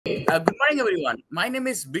Good morning, everyone. My name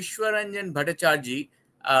is Bishwaranjan Bhattacharjee,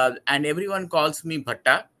 and everyone calls me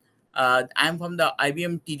Bhatta. I'm from the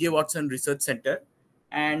IBM TJ Watson Research Center,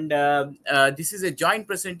 and this is a joint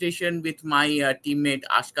presentation with my teammate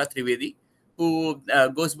Aashka Trivedi, who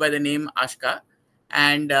goes by the name Aashka,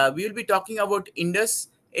 and we will be talking about INDUS,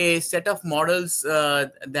 a set of models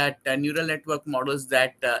that neural network models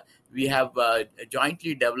that we have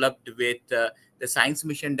jointly developed with the Science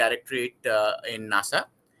Mission Directorate in NASA.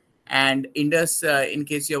 And Indus, in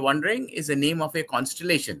case you're wondering, is the name of a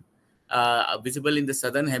constellation visible in the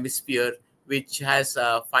southern hemisphere, which has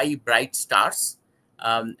 5 bright stars.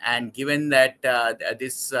 And given that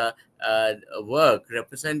this work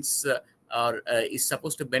represents or is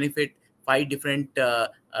supposed to benefit 5 different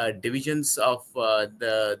divisions of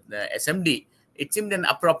the SMD, it seemed an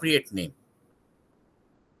appropriate name.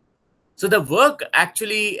 So the work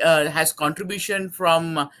actually has contribution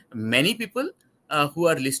from many people who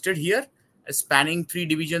are listed here, spanning 3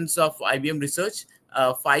 divisions of IBM research,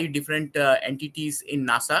 5 different entities in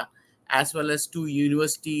NASA, as well as 2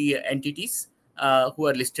 university entities who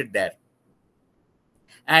are listed there.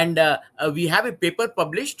 And we have a paper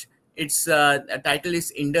published. Its title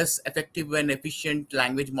is INDUS Effective and Efficient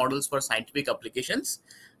Language Models for Scientific Applications.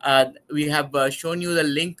 We have shown you the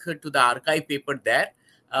link to the archive paper there.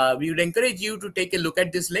 We would encourage you to take a look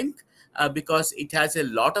at this link because it has a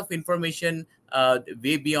lot of information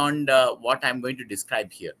way beyond what I'm going to describe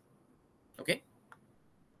here. Okay.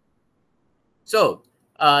 So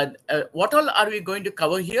what all are we going to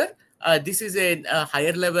cover here? This is a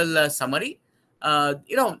higher level summary.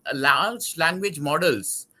 Large language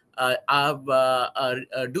models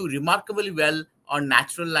do remarkably well on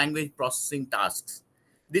natural language processing tasks.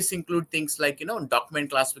 This include things like, document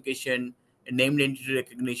classification, named entity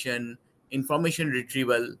recognition, information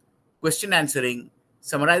retrieval, question answering,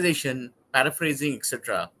 summarization, paraphrasing,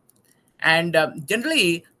 etc. And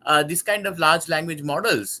generally, this kind of large language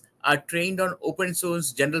models are trained on open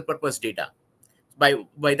source general purpose data.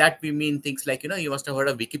 By that, we mean things like, you must have heard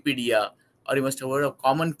of Wikipedia, or you must have heard of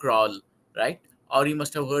Common Crawl, right? Or you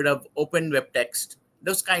must have heard of Open Web Text,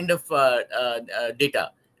 those kind of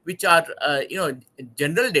data, which are,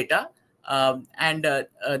 general data. And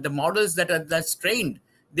the models that's trained,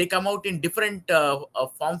 they come out in different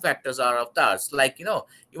form factors or avatars. Like,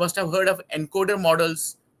 you must have heard of encoder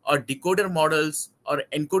models or decoder models or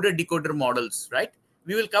encoder decoder models, right?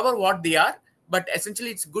 We will cover what they are, but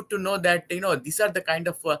essentially it's good to know that, these are the kind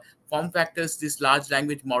of form factors these large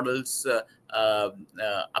language models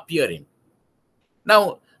appear in.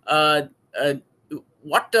 Now,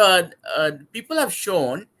 what people have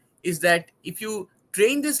shown is that if you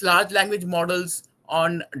train these large language models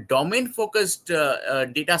on domain-focused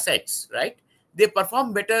data sets, right, they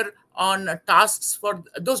perform better on tasks for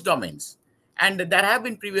those domains. And there have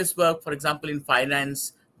been previous work, for example, in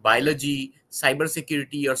finance, biology,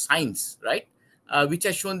 cybersecurity, or science, right, which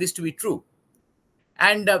has shown this to be true.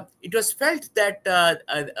 And it was felt that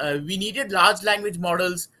we needed large language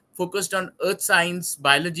models focused on earth science,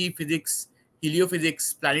 biology, physics,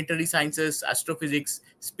 heliophysics, planetary sciences, astrophysics,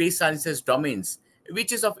 space sciences domains,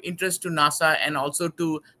 which is of interest to NASA and also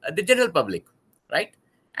to the general public, right?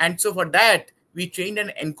 And so for that, we trained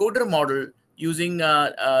an encoder model using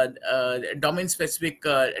domain-specific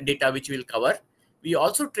data, which we'll cover. We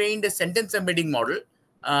also trained a sentence embedding model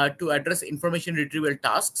to address information retrieval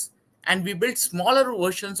tasks. And we built smaller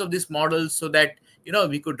versions of this model so that,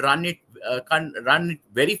 we could run it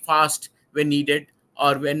very fast when needed,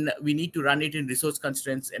 or when we need to run it in resource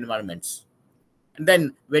constraints environments. And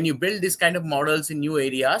then when you build this kind of models in new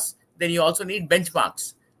areas, then you also need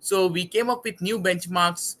benchmarks. So we came up with new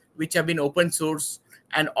benchmarks which have been open source,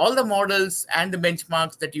 and all the models and the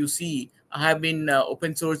benchmarks that you see have been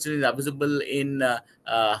open source and is available in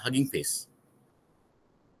Hugging Face.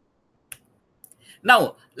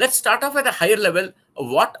 Now, let's start off at a higher level.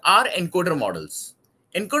 What are encoder models?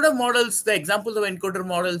 Encoder models, the examples of encoder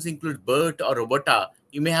models include BERT or Robota.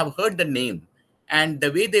 You may have heard the name. And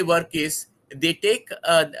the way they work is they take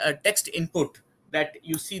a text input that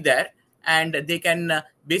you see there, and they can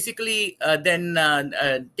basically then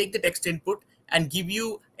take the text input and give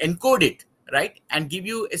you, encode it, right? And give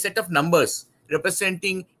you a set of numbers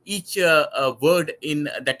representing each word in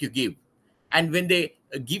that you give. And when they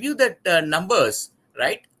give you that numbers,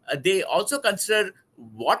 right, they also consider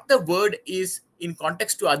what the word is in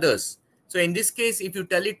context to others. So in this case, if you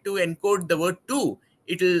tell it to encode the word to,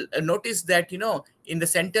 it will notice that, in the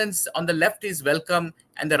sentence on the left is welcome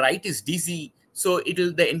and the right is DC. So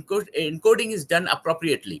the encoding is done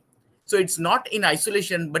appropriately. So it's not in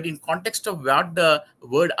isolation, but in context of what the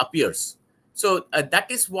word appears. So that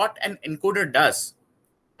is what an encoder does.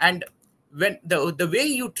 And when the way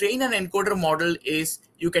you train an encoder model is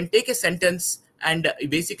you can take a sentence and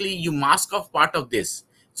basically you mask off part of this.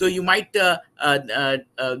 So you might give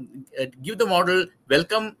the model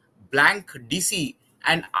welcome blank DC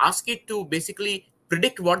and ask it to basically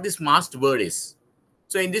predict what this masked word is.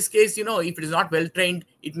 So in this case, if it is not well trained,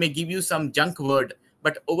 it may give you some junk word.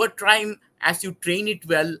 But over time, as you train it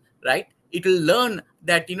well, right, it will learn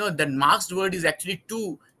that the masked word is actually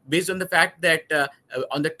two, based on the fact that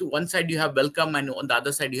on the one side you have welcome and on the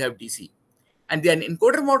other side you have DC. And then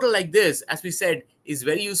encoder model like this, as we said, is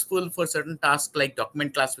very useful for certain tasks like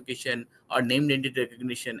document classification or named entity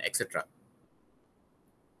recognition, etc.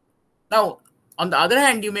 Now, on the other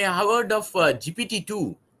hand, you may have heard of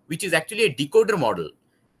GPT-2, which is actually a decoder model.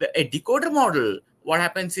 A decoder model, what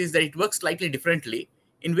happens is that it works slightly differently,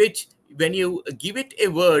 in which when you give it a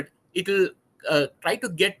word, it will try to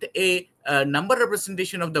get a number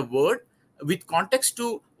representation of the word with context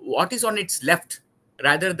to what is on its left,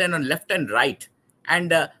 rather than on left and right.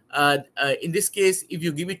 And in this case, if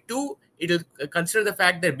you give it 2, it will consider the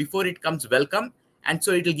fact that before it comes welcome, and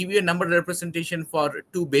so it will give you a number representation for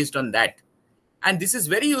 2 based on that. And this is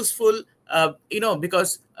very useful,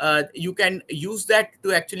 because you can use that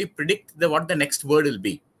to actually predict what the next word will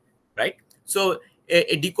be, right? So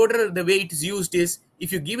a decoder, the way it is used is,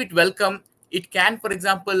 if you give it welcome, it can, for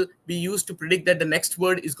example, be used to predict that the next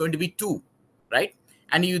word is going to be 2, right?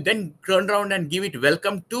 And you then turn around and give it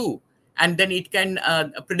welcome 2, and then it can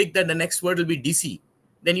predict that the next word will be DC.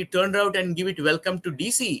 Then you turn around and give it welcome to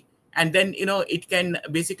DC, and then it can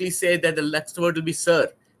basically say that the next word will be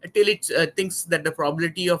sir, until it thinks that the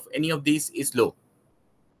probability of any of these is low.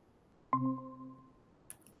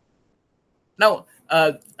 Now,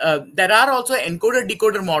 there are also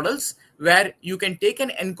encoder-decoder models where you can take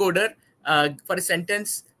an encoder for a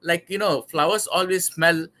sentence like, flowers always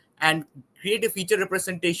smell, and create a feature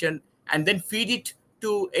representation and then feed it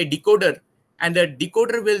to a decoder. And the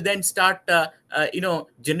decoder will then start,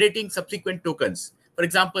 generating subsequent tokens. For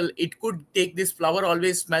example, it could take this flower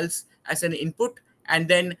always smells as an input, and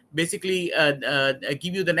then basically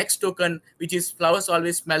give you the next token, which is flowers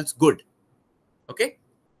always smells good. Okay.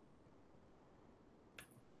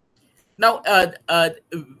 Now,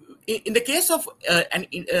 in the case of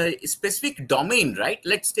a specific domain, right?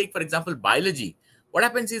 Let's take, for example, biology. What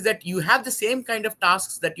happens is that you have the same kind of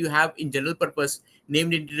tasks that you have in general purpose,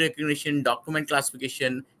 named entity recognition, document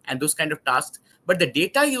classification, and those kind of tasks. But the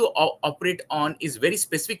data you operate on is very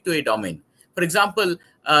specific to a domain. For example,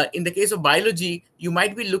 in the case of biology, you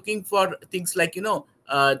might be looking for things like,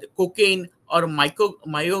 cocaine or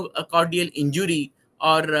myocardial injury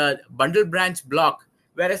or bundle branch block.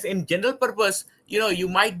 Whereas in general purpose, you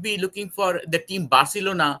might be looking for the team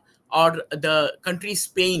Barcelona or the country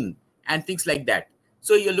Spain and things like that.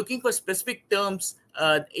 So you're looking for specific terms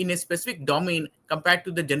in a specific domain compared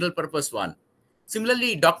to the general purpose one.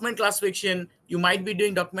 Similarly, document classification, you might be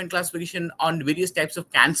doing document classification on various types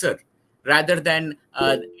of cancer rather than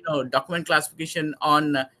document classification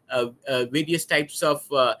on various types of,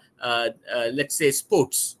 let's say,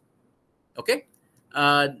 sports. Okay.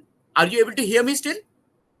 Are you able to hear me still?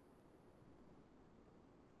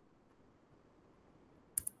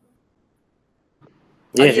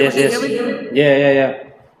 Yes. Yeah.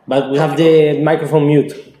 But we have the microphone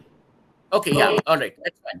mute. Okay, yeah, all right,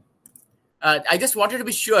 that's fine. I just wanted to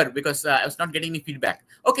be sure because I was not getting any feedback.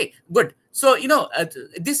 Okay, good. So,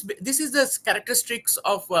 this is the characteristics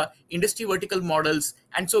of industry vertical models.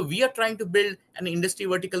 And so we are trying to build an industry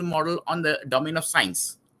vertical model on the domain of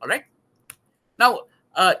science. All right. Now,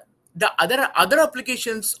 the other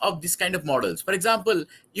applications of this kind of models, for example,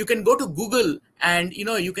 you can go to Google and,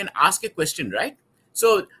 you can ask a question, right?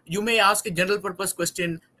 So you may ask a general purpose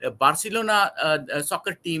question, Barcelona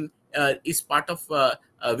soccer team is part of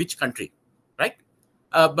which country, right?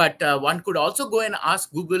 But one could also go and ask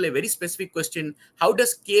Google a very specific question: how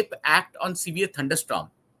does CAPE act on severe thunderstorm?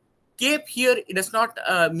 CAPE here, it does not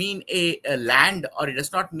mean a land, or it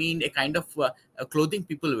does not mean a kind of clothing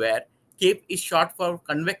people wear. CAPE is short for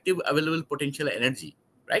convective available potential energy,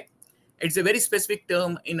 right? It's a very specific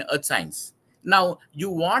term in earth science. Now, you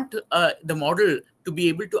want the model to be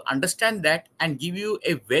able to understand that and give you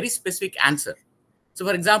a very specific answer. So,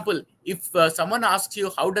 for example, if someone asks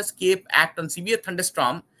you, how does CAPE act on severe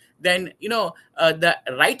thunderstorm? Then, the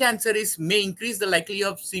right answer is may increase the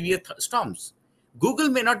likelihood of severe storms. Google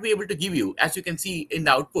may not be able to give you, as you can see in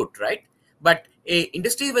the output, right? But a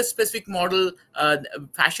industry-specific model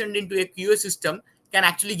fashioned into a QA system can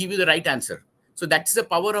actually give you the right answer. So that's the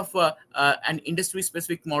power of an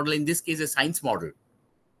industry-specific model, in this case, a science model.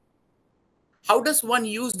 How does one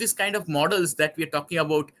use this kind of models that we are talking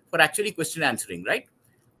about for actually question answering, right?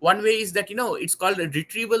 One way is that, it's called a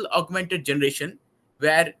retrieval augmented generation,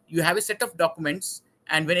 where you have a set of documents,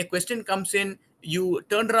 and when a question comes in, you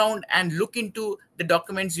turn around and look into the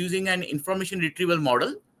documents using an information retrieval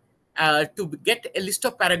model to get a list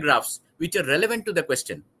of paragraphs which are relevant to the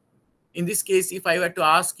question. In this case, if I were to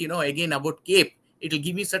ask, again about Cape, it will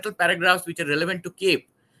give me certain paragraphs which are relevant to Cape.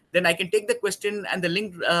 Then I can take the question and the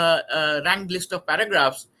linked ranked list of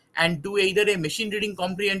paragraphs and do either a machine reading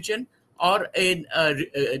comprehension or a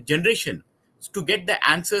generation to get the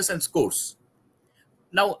answers and scores.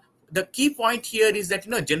 Now, the key point here is that,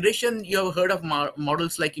 generation, you have heard of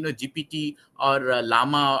models like, GPT or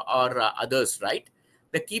Llama or others, right?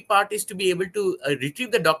 The key part is to be able to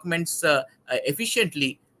retrieve the documents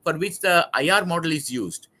efficiently, for which the IR model is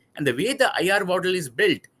used. And the way the IR model is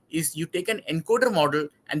built is you take an encoder model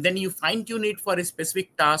and then you fine tune it for a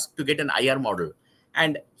specific task to get an IR model.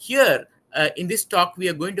 And here in this talk, we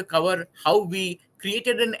are going to cover how we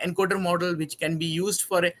created an encoder model which can be used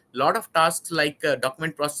for a lot of tasks like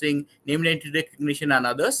document processing, named entity recognition, and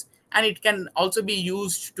others. And it can also be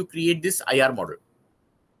used to create this IR model.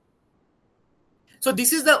 So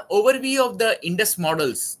this is the overview of the INDUS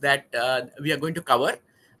models that we are going to cover.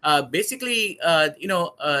 Basically,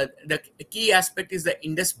 the key aspect is the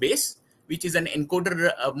INDUS base, which is an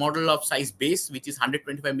encoder model of size base, which is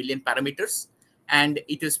 125 million parameters. And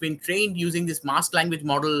it has been trained using this masked language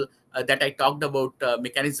model that I talked about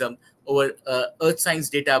mechanism over earth science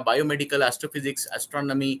data, biomedical, astrophysics,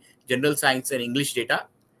 astronomy, general science, and English data.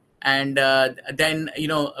 And then,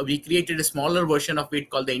 we created a smaller version of it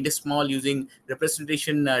called the INDUS small using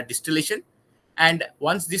representation distillation. And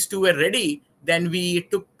once these two were ready, then we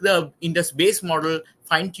took the INDUS base model,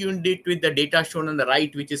 fine-tuned it with the data shown on the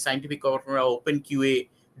right, which is scientific formula, open QA,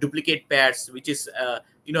 duplicate pairs, which is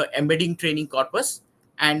embedding training corpus.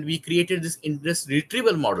 And we created this INDUS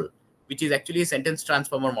retrieval model, which is actually a sentence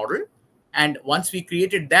transformer model. And once we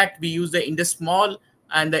created that, we used the INDUS small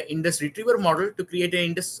and the INDUS retriever model to create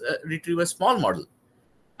an INDUS retriever small model.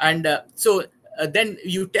 And so then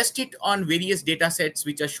you test it on various data sets,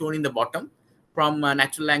 which are shown in the bottom, from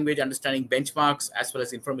natural language understanding benchmarks as well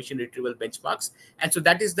as information retrieval benchmarks. And so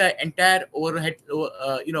that is the entire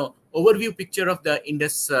overview picture of the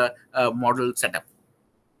INDUS model setup.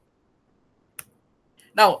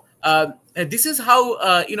 Now, this is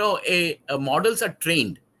how models are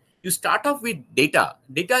trained. You start off with data.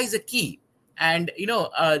 Data is a key, and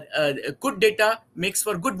good data makes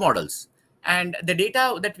for good models. And the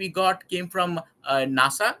data that we got came from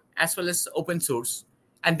NASA as well as open source.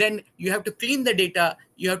 And then you have to clean the data.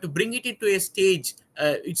 You have to bring it into a stage.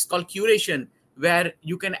 It's called curation, where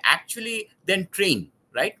you can actually then train,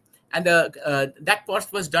 right? And that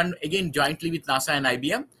part was done again jointly with NASA and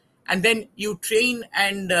IBM. And then you train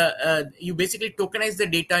and you basically tokenize the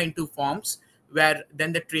data into forms where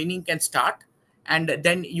then the training can start. And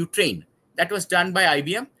then you train. That was done by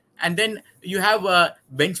IBM. And then you have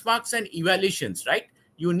benchmarks and evaluations, right?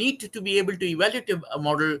 You need to be able to evaluate a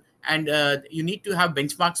model, and you need to have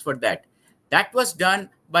benchmarks for that. That was done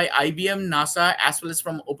by IBM, NASA, as well as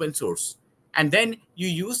from open source. And then you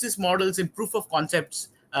use these models in proof of concepts,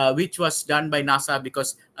 which was done by NASA,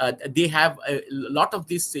 because they have a lot of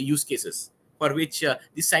these use cases for which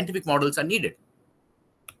these scientific models are needed.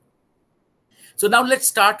 So now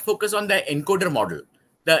let's focus on the encoder model.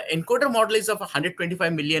 The encoder model is of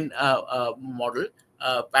 125 million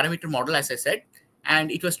parameter model, as I said,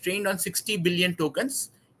 and it was trained on 60 billion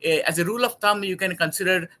tokens. As a rule of thumb, you can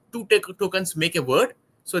consider 2 tokens make a word.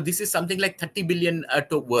 So this is something like 30 billion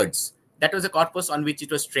words. That was a corpus on which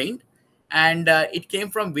it was trained. And it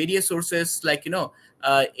came from various sources, like,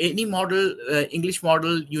 any model, English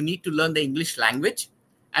model, you need to learn the English language.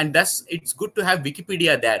 And thus, it's good to have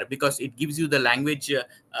Wikipedia there, because it gives you the language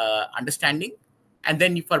understanding. And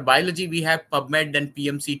then for biology, we have PubMed and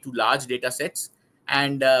PMC, 2 large data sets.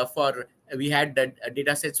 And we had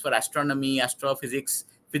data sets for astronomy, astrophysics,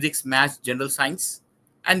 physics, maths, general science,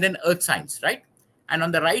 and then earth science, right? And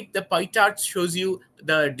on the right, the pie chart shows you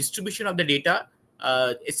the distribution of the data.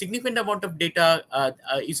 A significant amount of data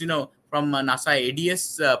is, from NASA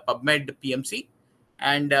ADS, PubMed, PMC.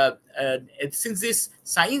 And since this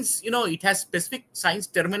science, it has specific science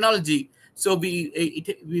terminology, so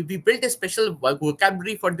we built a special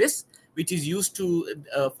vocabulary for this, which is used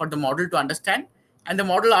for the model to understand. And the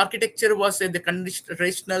model architecture was the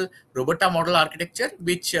traditional Robota model architecture,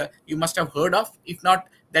 which you must have heard of. If not,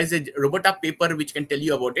 there is a Robota paper which can tell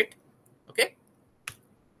you about it. Okay.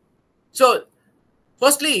 So,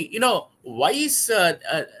 firstly, what is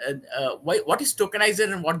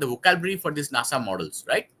tokenizer and what the vocabulary for these NASA models,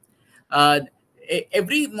 right?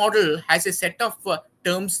 Every model has a set of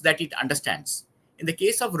terms that it understands. In the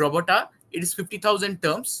case of Robota, it is 50,000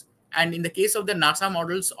 terms. And in the case of the NASA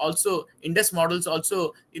models, also INDUS models,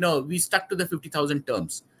 also, we stuck to the 50,000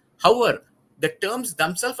 terms. However, the terms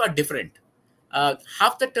themselves are different.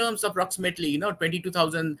 Half the terms, approximately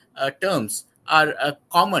 22,000 terms, are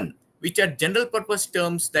common, which are general purpose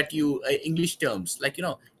terms that you English terms like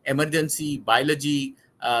emergency, biology,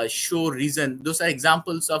 show, reason. Those are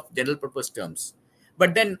examples of general purpose terms.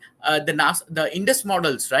 But then the INDUS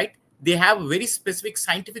models, right? They have very specific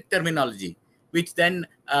scientific terminology, which then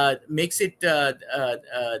makes it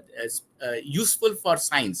useful for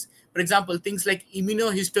science. For example, things like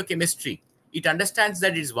immunohistochemistry. It understands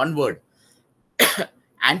that it is one word.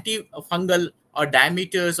 Antifungal or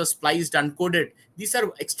diameters or spliced uncoded. These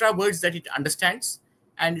are extra words that it understands.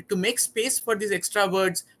 And to make space for these extra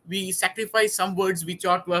words, we sacrifice some words which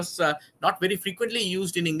was not very frequently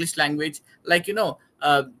used in English language, like, herald,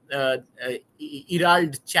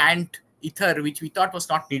 chant, ether, which we thought was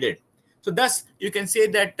not needed. So thus, you can say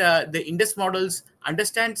that the INDUS models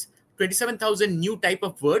understands 27,000 new type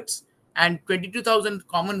of words and 22,000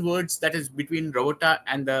 common words, that is between Robota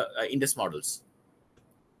and the INDUS models.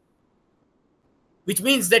 Which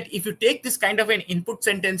means that if you take this kind of an input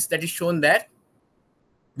sentence that is shown there,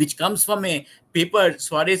 which comes from a paper,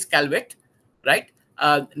 Suarez Calvet, right?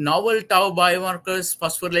 Novel tau biomarkers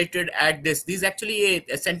phosphorylated at this. This is actually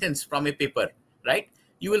a sentence from a paper, right?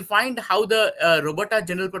 You will find how the Robota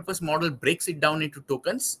general purpose model breaks it down into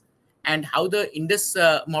tokens and how the INDUS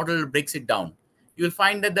model breaks it down. You will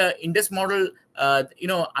find that the INDUS model,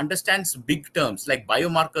 understands big terms like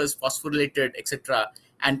biomarkers, phosphorylated, etc.,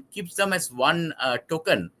 and keeps them as one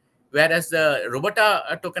token. Whereas the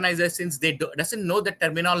Robota tokenizer, since they doesn't know the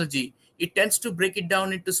terminology, it tends to break it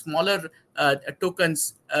down into smaller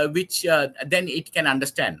tokens, which then it can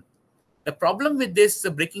understand. The problem with this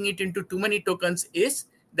breaking it into too many tokens is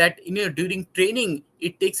that during training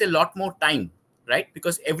it takes a lot more time, right?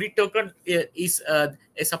 Because every token is a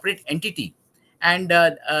separate entity, and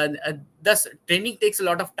thus training takes a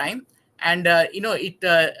lot of time, and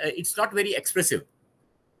it's not very expressive.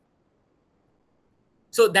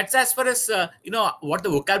 So that's as far as what the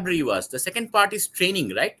vocabulary was. The second part is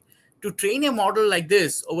training, right? To train a model like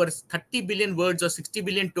this over 30 billion words or 60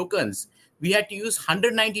 billion tokens, we had to use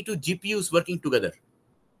 192 GPUs working together.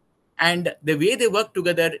 And the way they work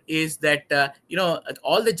together is that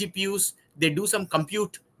all the GPUs, they do some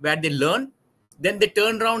compute where they learn, then they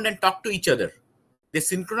turn around and talk to each other. They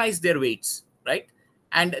synchronize their weights, right?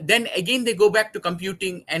 And then again they go back to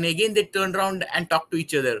computing, and again they turn around and talk to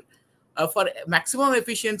each other. For maximum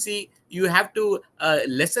efficiency, you have to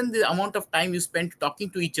lessen the amount of time you spend talking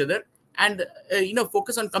to each other and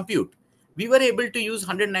focus on compute. We were able to use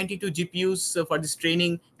 192 GPUs for this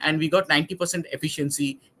training, and we got 90%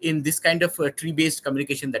 efficiency in this kind of tree-based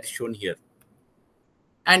communication that is shown here.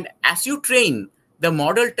 And as you train, the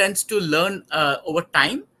model tends to learn over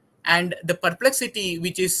time, and the perplexity,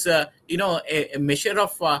 which is a measure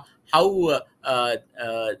of how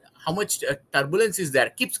much turbulence is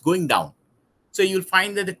there, keeps going down. So you'll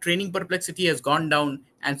find that the training perplexity has gone down,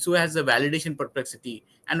 and so has the validation perplexity.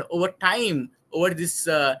 And over time, over this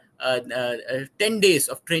 10 days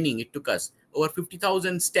of training it took us, over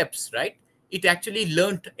 50,000 steps, right? It actually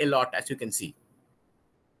learned a lot, as you can see.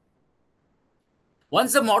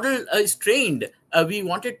 Once the model is trained, we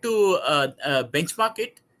wanted to benchmark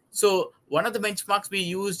it. So one of the benchmarks we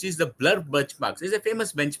used is the blur benchmarks. It's a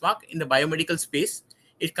famous benchmark in the biomedical space.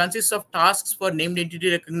 It consists of tasks for named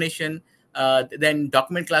entity recognition, then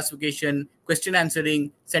document classification, question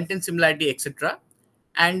answering, sentence similarity, etc.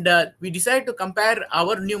 And we decided to compare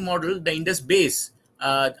our new model, the INDUS base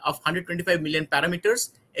of 125 million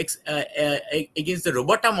parameters against the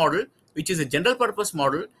Robota model, which is a general purpose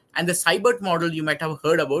model, and the Cybert model you might have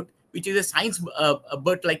heard about, which is a science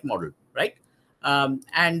BERT-like model, right?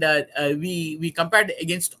 We compared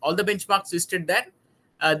against all the benchmarks listed there.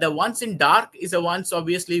 The ones in dark is the ones,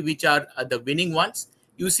 obviously, which are the winning ones.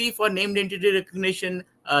 You see, for named entity recognition,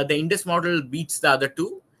 the INDUS model beats the other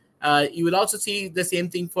two. You will also see the same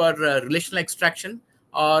thing for relational extraction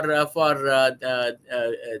or for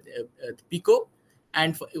PICO.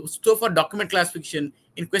 And so for document classification,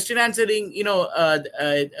 in question answering,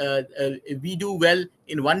 we do well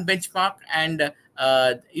in one benchmark, and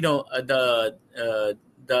the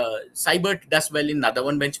Cybert does well in another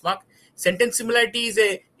one benchmark. Sentence similarity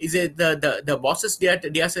is the BOSS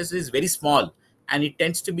data set is very small, and it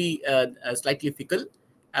tends to be slightly fickle.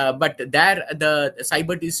 But there the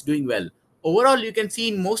Cybert is doing well. Overall, you can see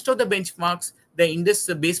in most of the benchmarks, the INDUS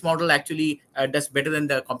base model actually does better than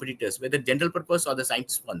the competitors, whether general purpose or the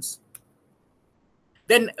science ones.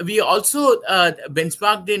 Then we also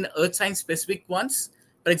benchmarked in earth science specific ones.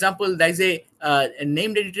 For example, there's a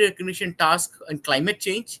named entity recognition task on climate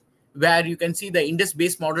change, where you can see the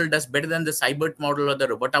INDUS-based model does better than the Cybert model or the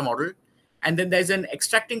Robota model. And then there's an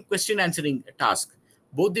extracting question answering task.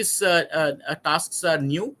 Both these tasks are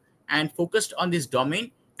new and focused on this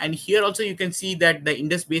domain. And here also you can see that the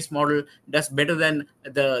INDUS-based model does better than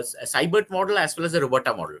the Cybert model as well as the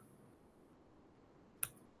Robota model.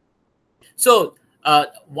 So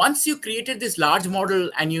once you created this large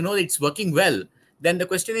model and you know it's working well, then the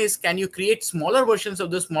question is, can you create smaller versions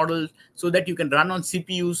of this model so that you can run on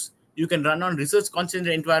CPUs, you can run on research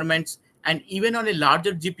concentrated environments, and even on a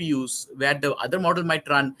larger GPUs where the other model might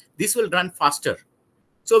run, this will run faster.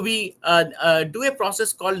 So we do a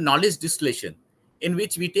process called knowledge distillation, in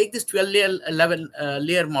which we take this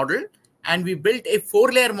 12-layer model and we built a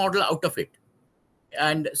 4-layer model out of it.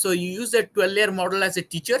 And so you use the 12-layer model as a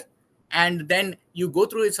teacher, and then you go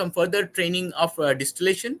through some further training of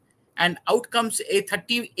distillation, and out comes a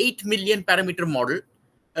 38 million parameter model,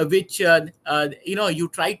 which you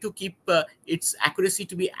try to keep its accuracy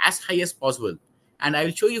to be as high as possible. And I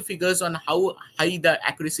will show you figures on how high the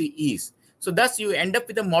accuracy is. So thus you end up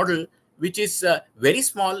with a model which is very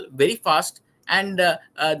small, very fast, and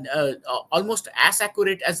almost as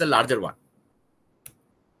accurate as the larger one.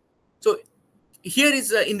 So here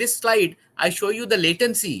is in this slide, I show you the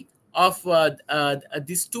latency of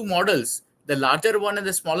these two models, the larger one and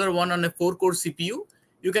the smaller one on a 4-core CPU.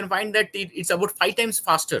 You can find that it's about 5 times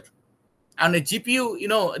faster. On a GPU,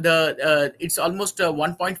 it's almost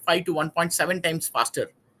 1.5 to 1.7 times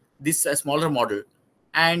faster, this smaller model.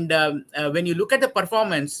 And when you look at the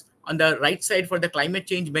performance on the right side for the climate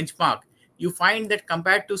change benchmark, you find that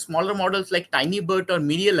compared to smaller models like TinyBert or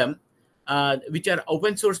MiniLM, which are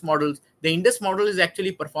open source models, the INDUS model is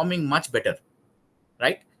actually performing much better,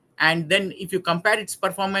 right? And then if you compare its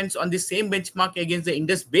performance on the same benchmark against the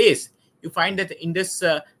INDUS base, you find that the INDUS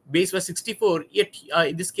base was 64, yet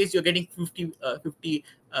in this case you're getting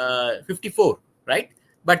 54, right?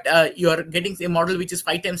 But you are getting a model which is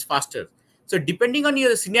 5 times faster. So depending on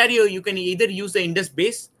your scenario, you can either use the INDUS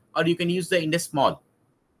base or you can use the INDUS small.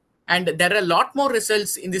 And there are a lot more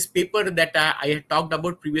results in this paper that I had talked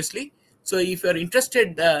about previously. So if you're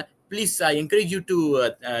interested, please, I encourage you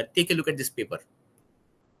to take a look at this paper.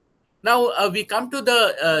 Now we come to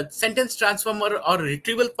the sentence transformer or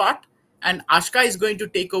retrieval part, and Aashka is going to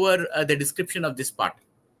take over the description of this part.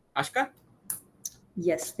 Aashka?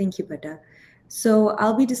 Yes, thank you, Bhatta. So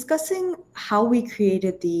I'll be discussing how we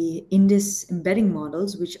created the INDUS embedding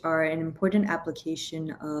models, which are an important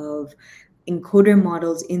application of encoder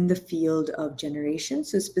models in the field of generation.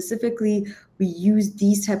 So specifically, we use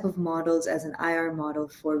these type of models as an IR model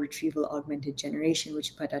for retrieval augmented generation,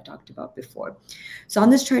 which Bhatta talked about before. So on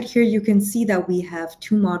this chart here, you can see that we have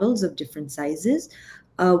 2 models of different sizes.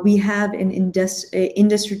 We have an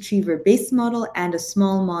INDUS retriever base model and a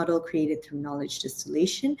small model created through knowledge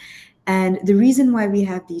distillation. And the reason why we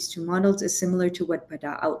have these 2 models is similar to what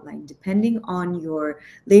Bhatta outlined. Depending on your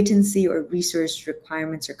latency or resource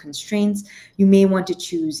requirements or constraints, you may want to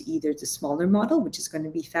choose either the smaller model, which is going to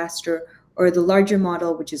be faster, or the larger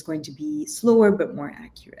model, which is going to be slower but more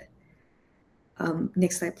accurate.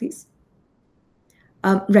 Next slide, please.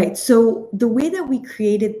 Right, so the way that we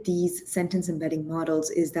created these sentence embedding models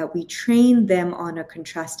is that we train them on a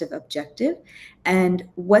contrastive objective. And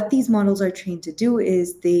what these models are trained to do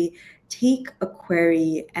is they take a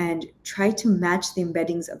query and try to match the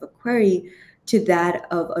embeddings of a query to that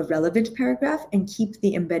of a relevant paragraph and keep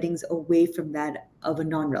the embeddings away from that of a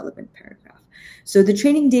non-relevant paragraph. So the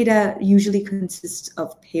training data usually consists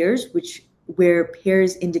of pairs, where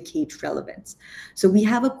pairs indicate relevance. So we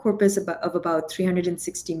have a corpus of about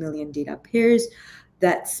 360 million data pairs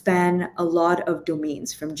that span a lot of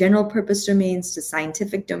domains, from general purpose domains to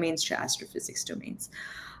scientific domains to astrophysics domains.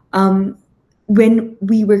 When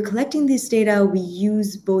we were collecting this data, we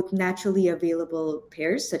use both naturally available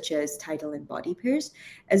pairs, such as title and body pairs,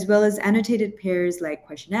 as well as annotated pairs like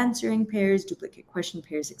question answering pairs, duplicate question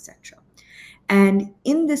pairs, etc. And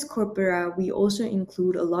in this corpora, we also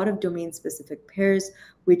include a lot of domain-specific pairs,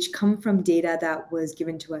 which come from data that was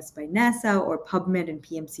given to us by NASA or PubMed and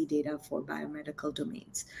PMC data for biomedical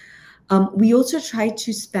domains. We also try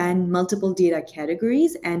to span multiple data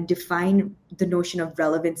categories and define the notion of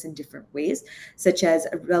relevance in different ways, such as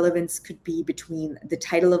relevance could be between the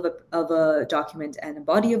title of a document and a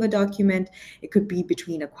body of a document. It could be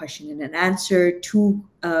between a question and an answer, 2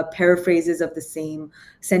 paraphrases of the same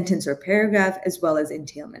sentence or paragraph, as well as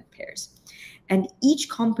entailment pairs. And each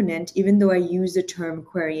component, even though I use the term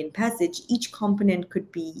query and passage, each component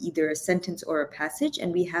could be either a sentence or a passage.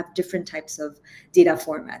 And we have different types of data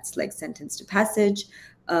formats like sentence to passage,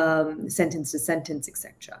 sentence to sentence,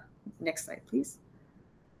 etc. Next slide, please.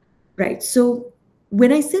 Right. So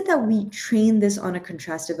when I said that we train this on a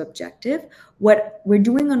contrastive objective, what we're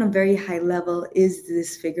doing on a very high level is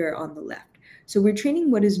this figure on the left. So we're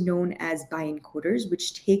training what is known as biencoders,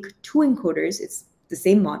 which take two encoders, it's the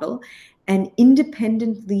same model, and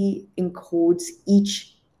independently encodes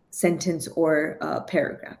each sentence or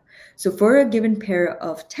paragraph. So for a given pair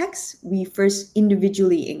of texts, we first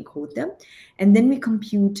individually encode them, and then we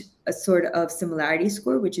compute a sort of similarity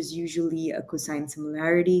score, which is usually a cosine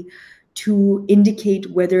similarity, to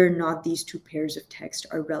indicate whether or not these two pairs of text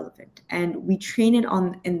are relevant. And we train it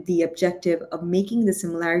on the objective of making the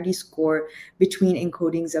similarity score between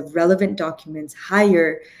encodings of relevant documents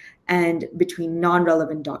higher and between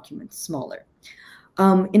non-relevant documents smaller.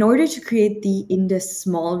 In order to create the INDUS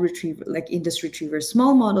small retriever, like INDUS retriever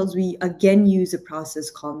small models, we again use a process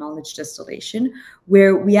called knowledge distillation,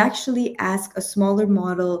 where we actually ask a smaller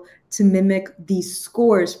model to mimic these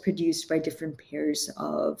scores produced by different pairs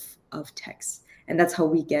of text. And that's how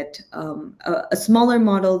we get a smaller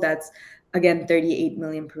model that's, again, 38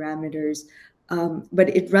 million parameters, but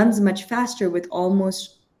it runs much faster with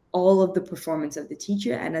almost all of the performance of the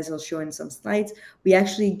teacher. And as I'll show in some slides, we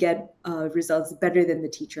actually get results better than the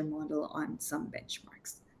teacher model on some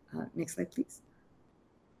benchmarks. Next slide, please.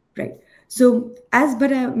 Right. So as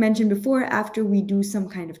Bhatta mentioned before, after we do some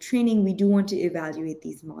kind of training, we do want to evaluate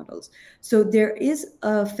these models. So there is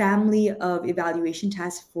a family of evaluation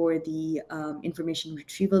tasks for the information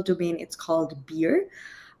retrieval domain. It's called BEER.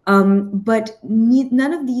 But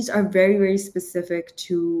none of these are very, very specific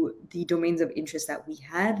to the domains of interest that we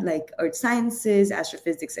had, like earth sciences,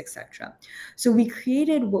 astrophysics, etc. So we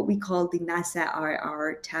created what we call the NASA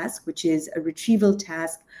RR task, which is a retrieval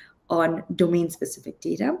task on domain-specific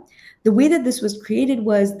data. The way that this was created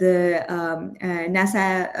was the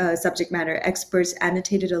NASA subject matter experts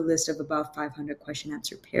annotated a list of about 500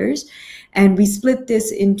 question-answer pairs, and we split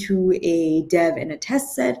this into a dev and a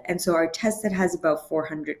test set. And so our test set has about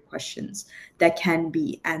 400 questions that can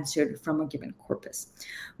be answered from a given corpus.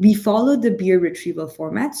 We followed the BEER retrieval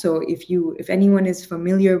format. So if anyone is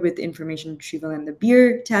familiar with information retrieval and the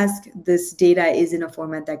BEER task, this data is in a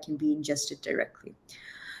format that can be ingested directly.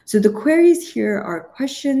 So the queries here are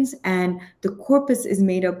questions, and the corpus is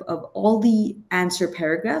made up of all the answer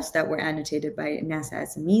paragraphs that were annotated by NASA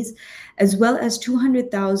SMEs, as well as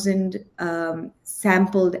 200,000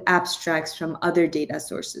 sampled abstracts from other data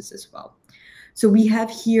sources as well. So we have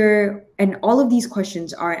here, and all of these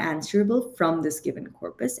questions are answerable from this given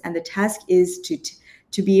corpus, and the task is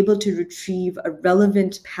to be able to retrieve a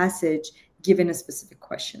relevant passage given a specific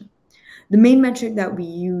question. The main metric that we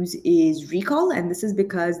use is recall, and this is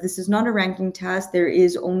because this is not a ranking task. There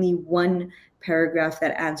is only one paragraph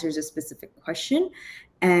that answers a specific question.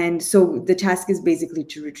 And so the task is basically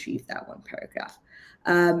to retrieve that one paragraph.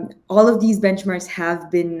 All of these benchmarks have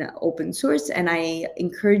been open source, and I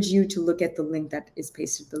encourage you to look at the link that is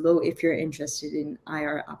pasted below if you're interested in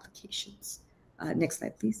IR applications. Next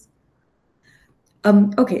slide, please.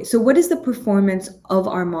 Okay, so what is the performance of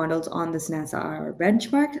our models on this NASA IR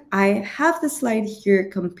benchmark? I have the slide here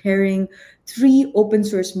comparing 3 open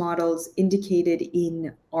source models indicated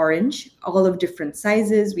in orange, all of different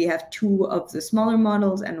sizes. We have 2 of the smaller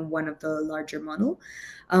models and 1 of the larger model.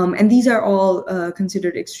 And these are all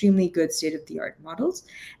considered extremely good state-of-the-art models.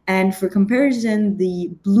 And for comparison, the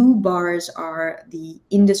blue bars are the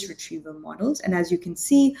INDUS retrieval models. And as you can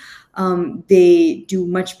see, they do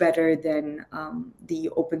much better than the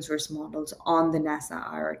open source models on the NASA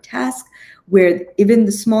IR task, where even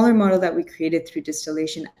the smaller model that we created through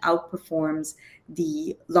distillation outperforms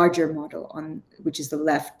the larger model, which is the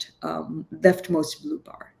leftmost blue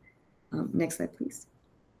bar. Next slide, please.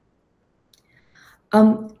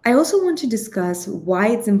 I also want to discuss why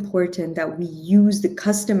it's important that we use the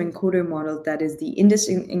custom encoder model, that is the INDUS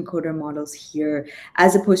encoder models here,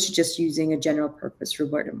 as opposed to just using a general purpose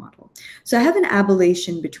Roberta model. So I have an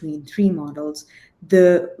aberration between 3 models.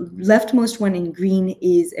 The leftmost one in green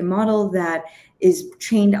is a model that is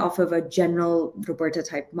trained off of a general Roberta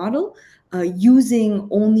type model, using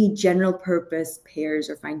only general purpose pairs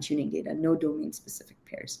or fine-tuning data, no domain specific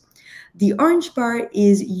pairs. The orange bar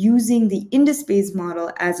is using the INDUS-based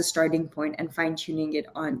model as a starting point and fine-tuning it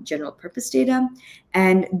on general purpose data.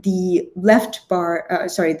 And the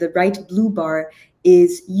the right blue bar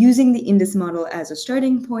is using the INDUS model as a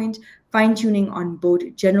starting point, fine-tuning on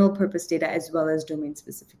both general purpose data as well as domain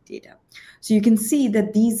specific data. So you can see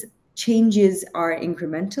that these changes are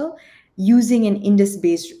incremental, using an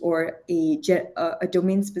INDUS-based or a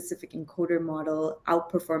domain-specific encoder model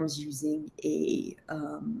outperforms using a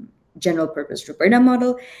general-purpose Roberta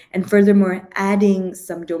model. And furthermore, adding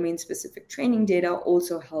some domain-specific training data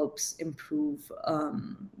also helps improve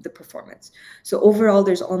the performance. So overall,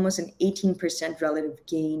 there's almost an 18% relative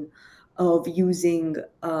gain of using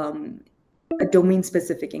a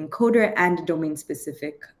domain-specific encoder and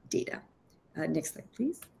domain-specific data. Next slide,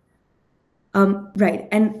 please. Right,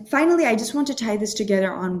 and finally, I just want to tie this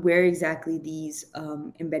together on where exactly these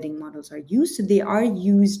embedding models are used. So they are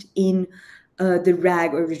used in the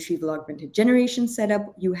RAG or retrieval augmented generation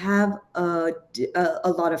setup. You have a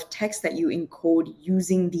lot of text that you encode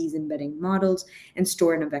using these embedding models and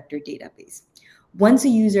store in a vector database. Once a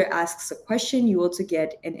user asks a question, you also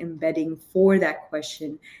get an embedding for that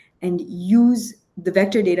question and use the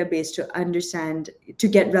vector database to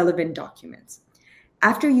get relevant documents.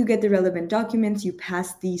 After you get the relevant documents, you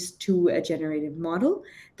pass these to a generative model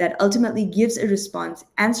that ultimately gives a response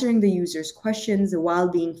answering the user's questions while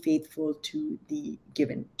being faithful to the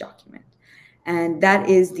given document. And that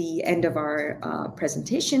is the end of our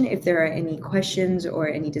presentation. If there are any questions or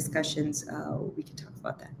any discussions, we can talk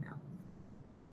about that.